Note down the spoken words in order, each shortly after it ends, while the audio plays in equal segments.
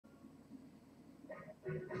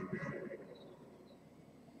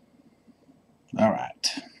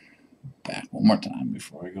Alright. Back one more time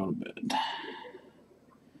before I go to bed.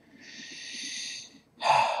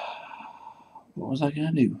 What was I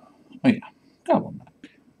gonna do? Oh yeah, Goblin Map.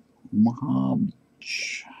 Ommahha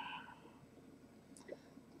Beech.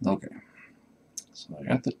 Okay. So I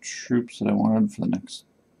got the troops that I wanted for the next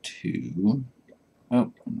two.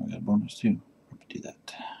 Oh, and I got a bonus too. Do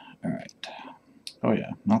that. Alright. Oh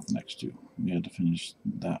yeah, not the next two. We had to finish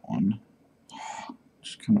that one.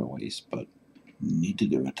 Just kind of a waste, but need to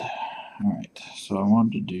do it. Alright, so I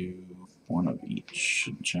wanted to do one of each.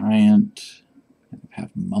 A giant. I'm half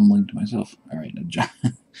mumbling to myself. Alright, a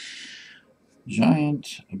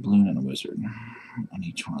giant, a balloon, and a wizard on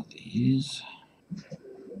each one of these.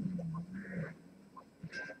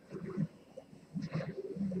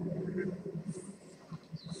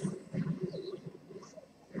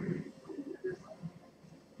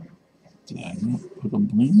 Did I not put a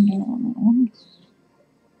balloon down on that one?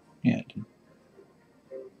 Yeah, I did.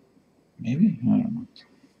 Maybe? I don't know.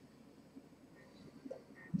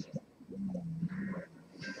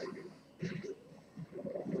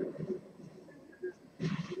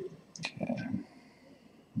 Okay.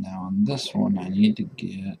 Now on this one, I need to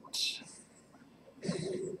get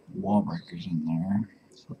wall breakers in there.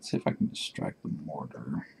 So let's see if I can distract the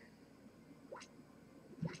mortar.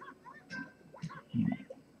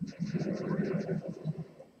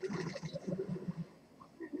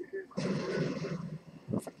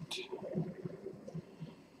 Perfect.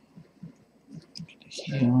 Get a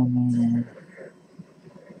heal on there.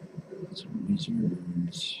 Some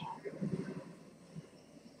wizards.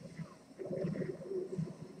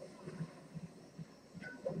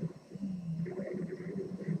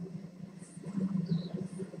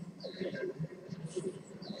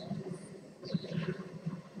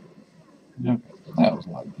 Yep, that was a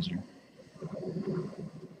lot easier.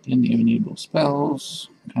 Didn't even need those spells.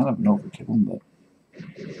 Kind of an overkill, but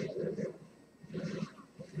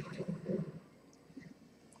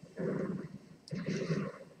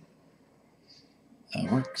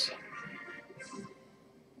that works.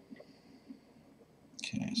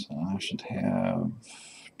 Okay, so I should have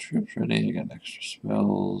troops ready. I got extra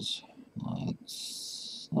spells.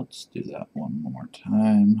 Let's do that one more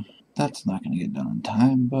time. That's not going to get done in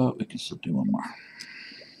time, but we can still do one more.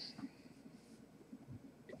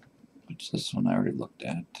 Which this one I already looked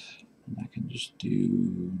at. And I can just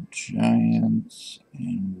do giants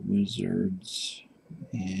and wizards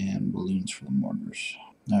and balloons for the mortars.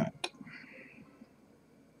 Alright.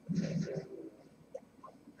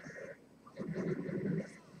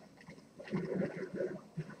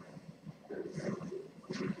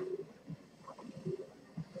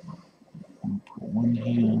 I'll put one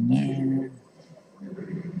heal in there.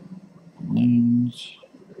 Balloons.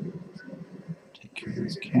 Take care of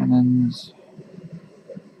these cannons.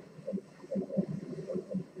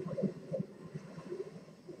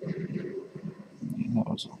 Yeah, that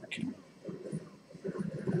was overkill.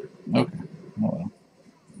 Okay, oh well.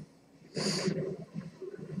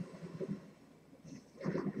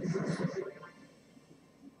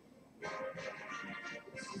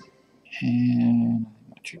 And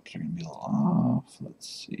my troops are going to be a little off. Let's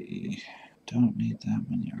see. Don't need that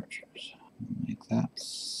many archers. Make that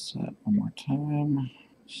set one more time.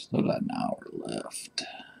 Still got an hour left.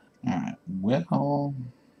 Alright, well,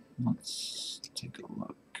 let's take a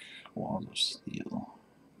look. Walls of steel.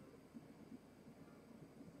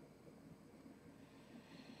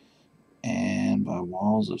 And by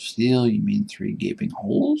walls of steel, you mean 3 gaping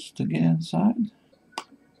holes to get inside?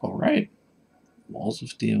 Alright, walls of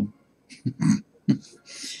steel.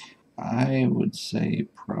 I would say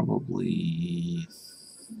probably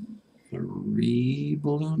 3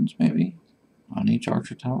 balloons, maybe, on each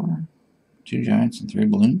archer tower. 2 giants and 3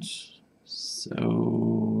 balloons.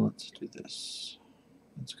 So let's do this.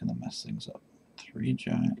 That's gonna mess things up. 2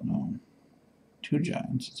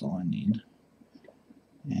 giants is all I need.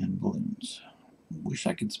 And balloons. Wish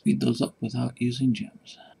I could speed those up without using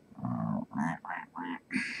gems. Alright.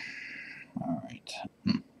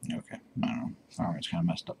 Okay, I don't know. Alright, it's kind of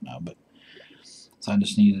messed up now, but so I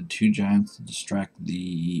just needed 2 giants to distract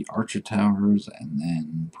the archer towers, and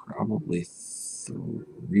then probably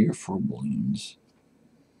 3 or 4 balloons.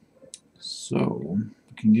 So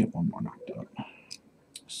we can get one more knocked out,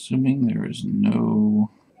 assuming there is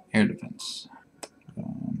no air defense.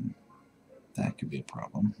 That could be a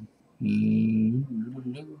problem.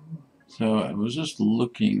 So I was just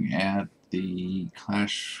looking at the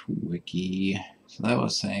Clash Wiki. So that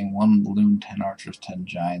was saying 1 balloon, 10 archers, 10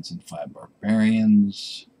 giants, and 5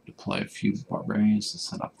 barbarians. Deploy a few barbarians to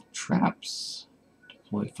set up the traps.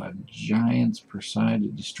 Deploy 5 giants per side to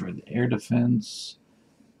destroy the air defense.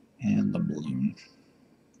 and the balloon.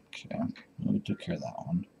 Okay, we took care of that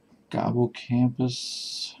one. Gobble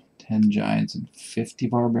Campus, 10 giants and 50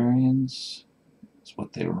 barbarians. That's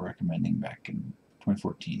what they were recommending back in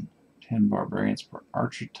 2014. 10 barbarians per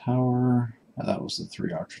archer tower. Now that was the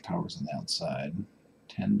 3 archer towers on the outside.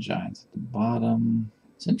 10 giants at the bottom.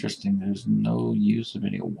 It's interesting, there's no use of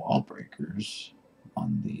any wall breakers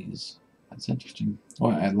on these. That's interesting.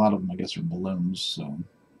 Well, a lot of them, I guess, are balloons, so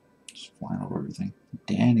just flying over everything.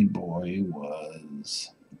 Danny Boy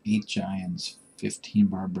was 8 giants, 15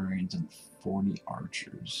 barbarians, and 40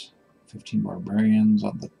 archers. 15 barbarians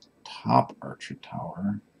on the top archer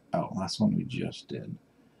tower. Oh, last one we just did.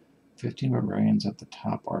 15 barbarians at the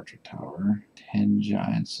top archer tower. 10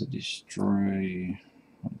 giants to destroy.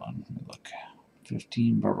 Hold on, let me look.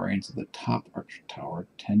 15 barbarians at the top archer tower.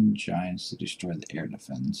 10 giants to destroy the air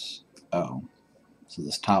defense. Oh, so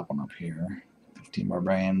this top one up here. 15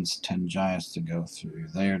 barbarians, 10 giants to go through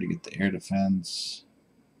there to get the air defense,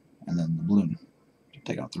 and then the balloon to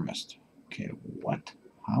take out the rest. Okay, what?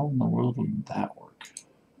 How in the world would that work?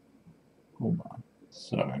 Hold on.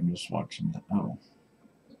 Sorry, I'm just watching that. Oh.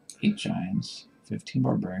 8 giants, 15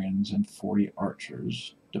 barbarians, and 40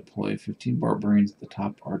 archers. Deploy 15 barbarians at the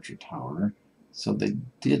top archer tower. So they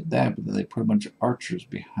did that, but then they put a bunch of archers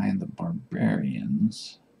behind the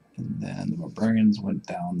barbarians. And then the barbarians went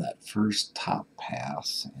down that first top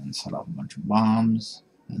pass and set off a bunch of bombs.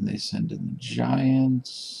 And they send in the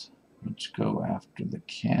giants, which go after the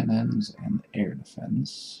cannons and the air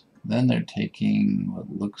defense. Then they're taking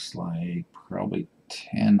what looks like probably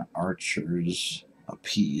 10 archers a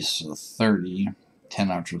piece, so 30. 10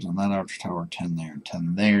 archers on that archer tower, 10 there,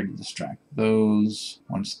 10 there to distract those.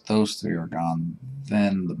 Once those 3 are gone,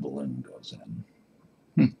 then the balloon goes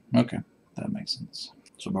in. Okay, that makes sense.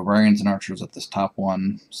 So barbarians and archers at this top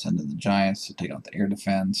one, send in the giants to take out the air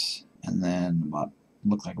defense, and then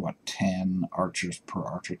look like about 10 archers per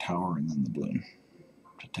archer tower, and then the balloon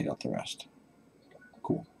to take out the rest.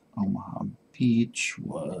 Cool. Ommahha Beech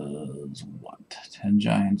was what? 10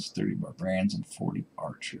 giants, 30 barbarians, and 40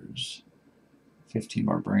 archers. 15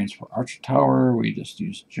 barbarians per archer tower. We just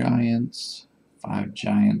used giants. 5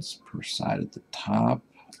 giants per side at the top.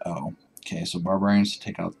 Oh, okay, so barbarians to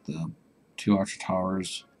take out the 2 archer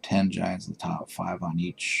towers. 10 giants at the top, 5 on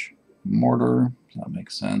each mortar. That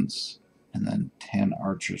makes sense. And then 10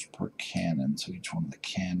 archers per cannon, so each one of the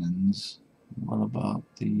cannons. What about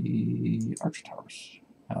the archer towers?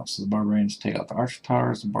 Oh, so the barbarians take out the archer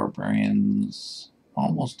towers. The barbarians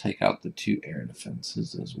almost take out the 2 air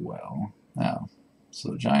defenses as well. Oh,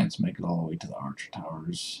 so the giants make it all the way to the archer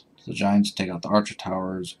towers. So the giants take out the archer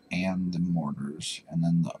towers and the mortars, and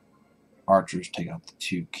then the archers take out the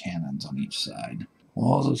 2 cannons on each side.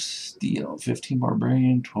 Walls of steel, 15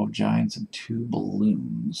 barbarian, 12 giants, and 2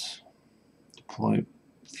 balloons. Deploy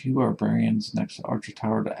a few barbarians next to archer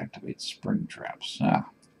tower to activate spring traps.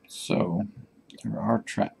 So there are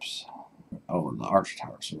traps. Oh, the archer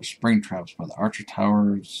tower. So there's spring traps by the archer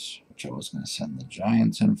towers, which I was going to send the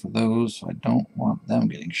giants in for those, so I don't want them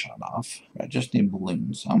getting shot off. But I just need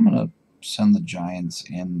balloons. So I'm going to send the giants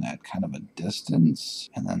in at kind of a distance,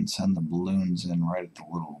 and then send the balloons in right at the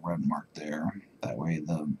little red mark there. That way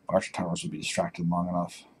the archer towers will be distracted long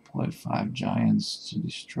enough. Deploy 5 giants to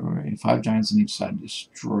destroy, 5 giants on each side to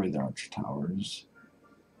destroy the archer towers,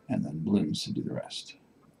 and then balloons to do the rest.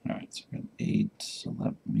 Alright, so we got 8, so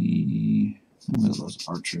let me move those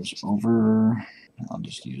archers over. And I'll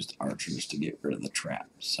just use the archers to get rid of the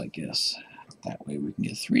traps, I guess. That way we can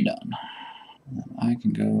get 3 done. And then I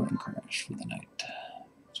can go and crash for the night.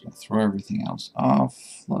 So I'll throw everything else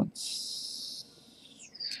off. Let's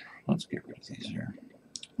get rid of these here.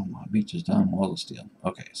 Oh, my Beech is done. Wall of steel.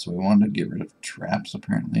 Okay, so we wanted to get rid of traps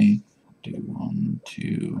apparently. Do 1,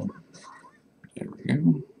 2. There we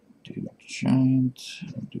go. Do giant.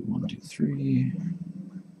 Do 1, 2, 3.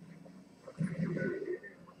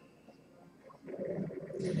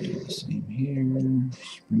 Do the same here.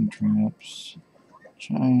 Spring traps.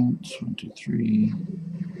 Giant. 1, 2, 3.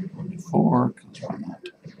 1, 2, 4. Because why not?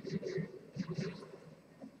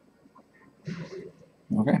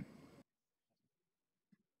 Okay.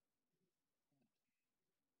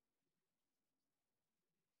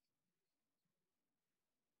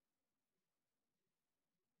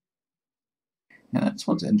 And that's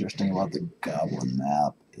what's interesting about the Goblin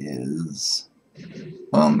Map is,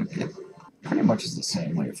 it pretty much is the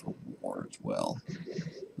same way for War as well.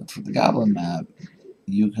 But for the Goblin Map,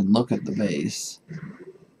 you can look at the base,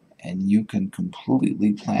 and you can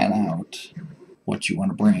completely plan out what you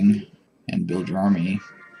want to bring and build your army,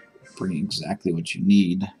 bring exactly what you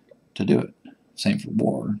need to do it. Same for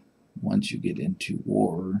War. Once you get into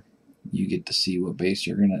War, You get to see what base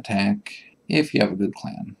you're going to attack if you have a good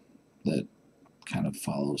clan that kind of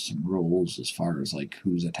follows some rules as far as like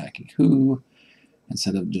who's attacking who,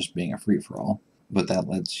 instead of just being a free-for-all. But that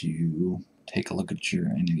lets you take a look at your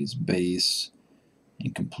enemy's base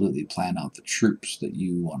and completely plan out the troops that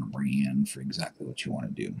you want to bring in for exactly what you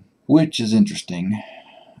want to do, which is interesting.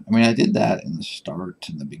 I mean, I did that in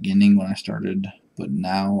the beginning when I started, but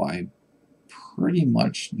now I pretty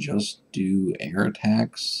much just do air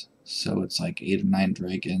attacks. So it's like 8 or 9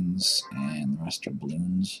 dragons and the rest are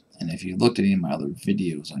balloons. And if you looked at any of my other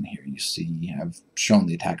videos on here, you see I've shown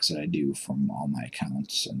the attacks that I do from all my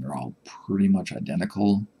accounts, and they're all pretty much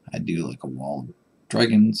identical. I do like a wall of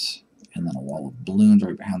dragons, and then a wall of balloons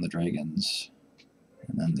right behind the dragons,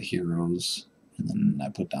 and then the heroes, and then I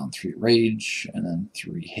put down 3 rage, and then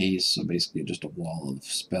 3 haste, so basically just a wall of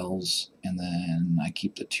spells, and then I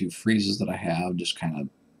keep the 2 freezes that I have, just kind of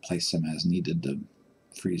place them as needed to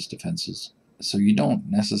freeze defenses. So you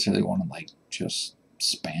don't necessarily want to like just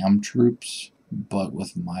spam troops, but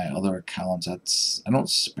with my other accounts, I don't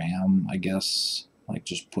spam, I guess, like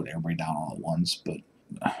just put everybody down all at once, but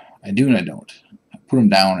I do and I don't. I put them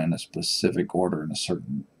down in a specific order in a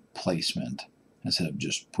certain placement instead of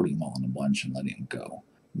just putting them all in a bunch and letting them go.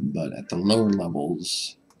 But at the lower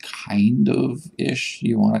levels, kind of ish,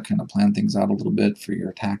 you want to kind of plan things out a little bit for your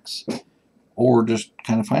attacks, or just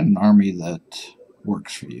kind of find an army that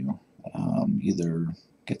works for you. Either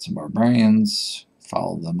get some barbarians,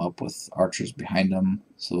 follow them up with archers behind them,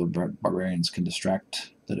 so the barbarians can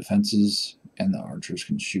distract the defenses and the archers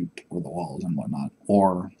can shoot over the walls and whatnot,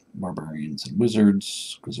 or barbarians and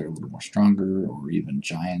wizards because they're a little more stronger, or even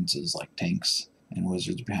giants as like tanks and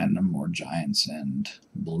wizards behind them, or giants and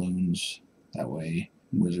balloons. That way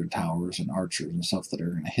wizard towers and archers and stuff that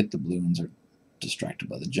are going to hit the balloons are distracted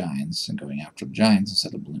by the giants and going after the giants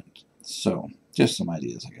instead of balloons. So just some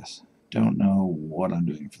ideas, I guess. Don't know what I'm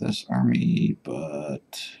doing for this army,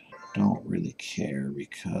 but don't really care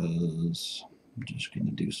because I'm just going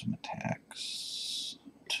to do some attacks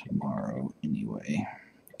tomorrow anyway.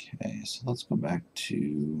 Okay, so let's go back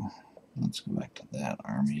to that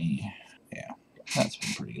army. Yeah, that's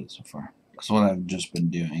been pretty good so far. So what I've just been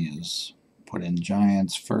doing is put in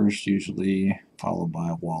giants first, usually, followed by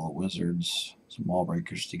a wall of wizards, some wall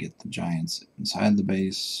breakers to get the giants inside the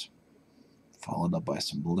base, followed up by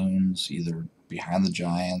some balloons, either behind the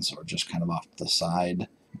giants or just kind of off to the side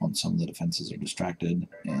once some of the defenses are distracted,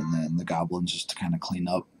 and then the goblins just to kind of clean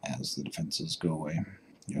up as the defenses go away.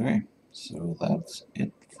 Okay, so that's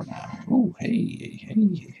it for now. Oh, hey,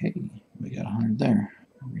 we got 100 there.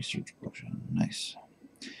 Research potion, nice.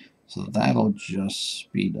 So that'll just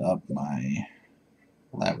speed up my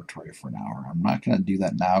laboratory for an hour. I'm not going to do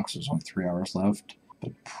that now because there's only 3 hours left,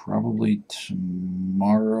 but probably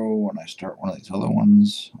tomorrow when I start one of these other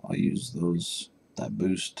ones, I'll use that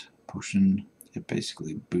boost potion. It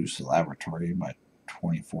basically boosts the laboratory by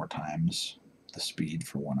 24 times the speed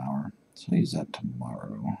for 1 hour. So I'll use that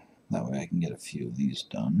tomorrow. That way I can get a few of these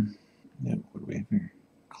done. Yep, what do we have here?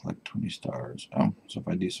 Collect 20 stars. Oh, so if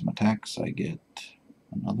I do some attacks, I get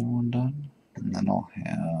another one done. And then I'll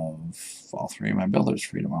have all 3 of my builders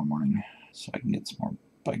free tomorrow morning. So I can get some more.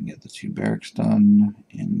 I can get the 2 barracks done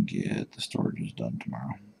and get the storages done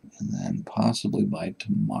tomorrow. And then possibly by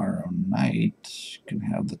tomorrow night, you can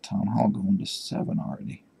have the town hall going to 7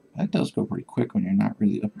 already. That does go pretty quick when you're not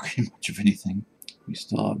really upgrading much of anything. We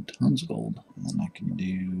still have tons of gold. And then I can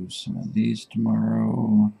do some of these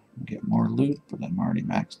tomorrow, get more loot, but I'm already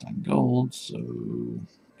maxed on gold, so I'm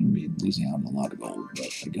going to be losing out on a lot of gold,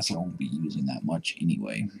 but I guess I won't be using that much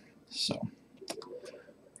anyway. So,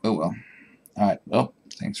 oh well. Alright, well,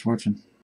 thanks for watching.